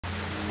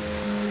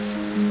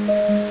I'm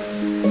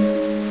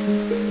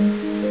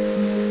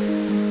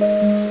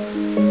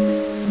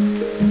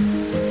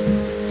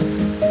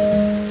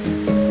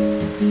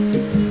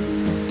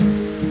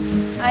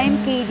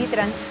Keidy,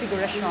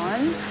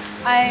 Transfiguracion.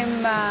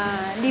 I'm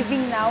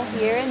living now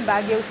here in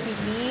Baguio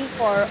City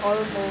for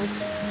almost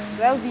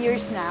 12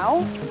 years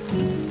now.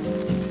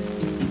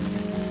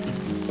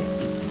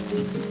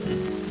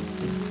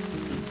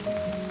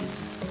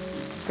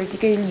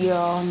 Particularly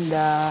on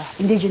the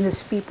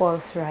indigenous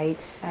people's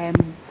rights, I am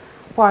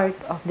part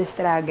of the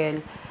struggle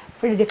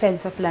for the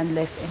defense of land,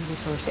 life, and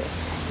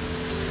resources.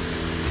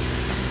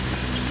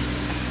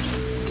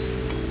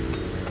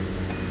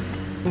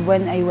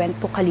 When I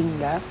went to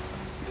Kalinga,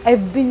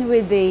 I've been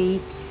with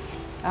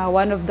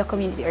one of the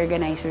community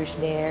organizers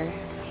there.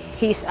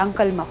 He is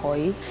Uncle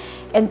Makoy,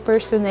 and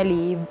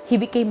personally, he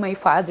became my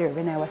father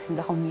when I was in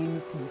the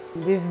community.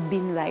 We've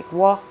been like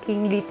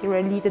walking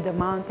literally to the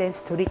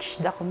mountains to reach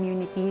the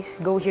communities,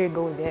 go here,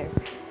 go there.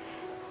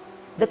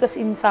 That was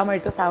in summer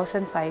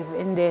 2005,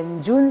 and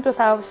then June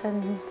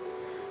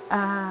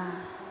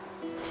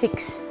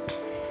 2006,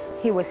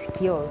 he was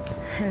killed.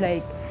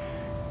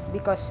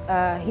 Because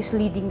he's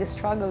leading the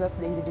struggle of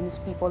the indigenous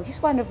people.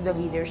 He's one of the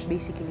leaders,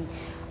 basically,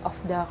 of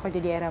the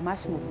Cordillera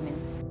Mass Movement.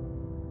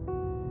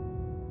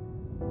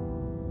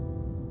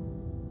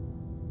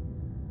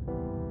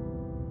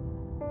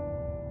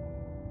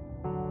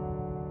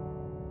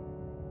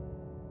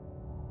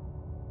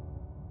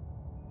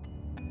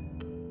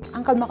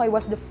 Uncle Makoy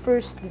was the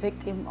first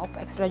victim of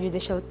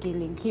extrajudicial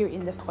killing here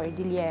in the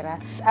Cordillera.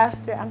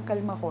 After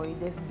Uncle Makoy,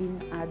 there have been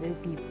other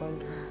people.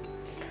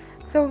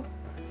 So,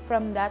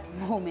 from that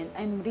moment,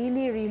 I'm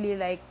really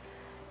like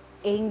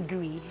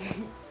angry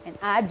and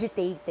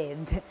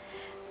agitated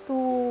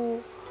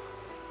to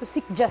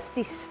seek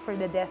justice for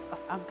the death of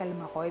Uncle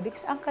Makoy,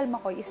 because Uncle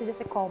Makoy is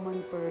just a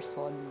common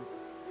person,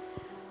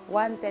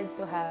 wanted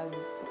to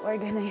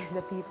organize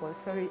the people.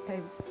 Sorry,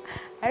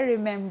 I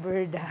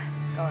remember the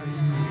story.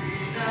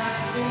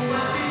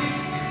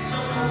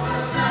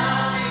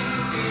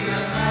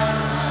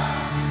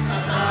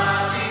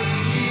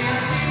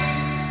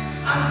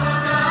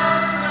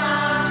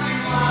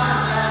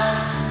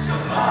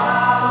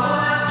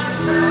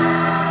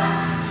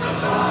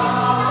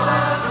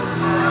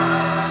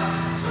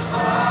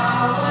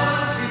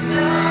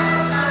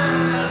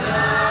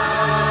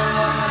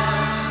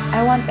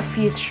 I want a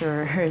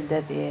future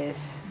that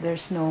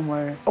there's no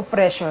more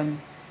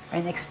oppression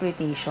and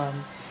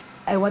exploitation.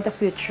 I want a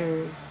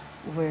future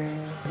where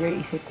there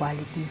is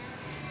equality.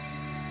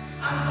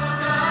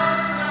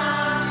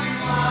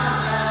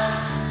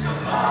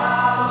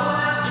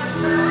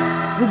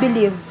 We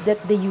believe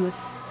that the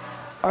youth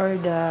are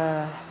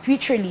the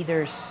future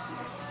leaders.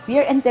 We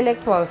are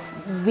intellectuals.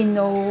 We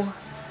know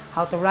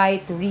how to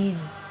write, to read,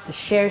 to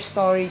share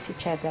stories,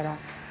 etc.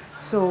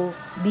 So,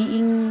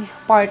 being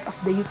part of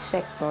the youth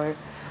sector,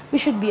 we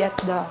should be at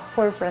the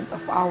forefront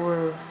of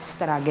our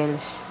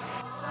struggles.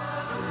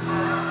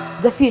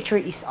 The future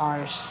is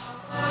ours.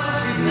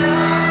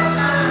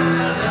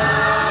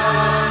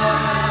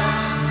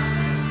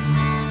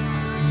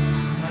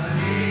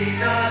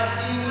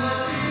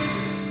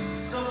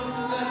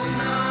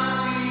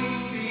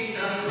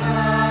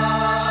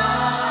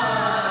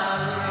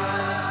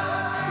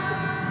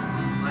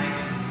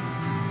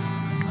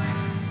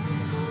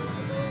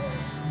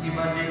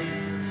 Ibalik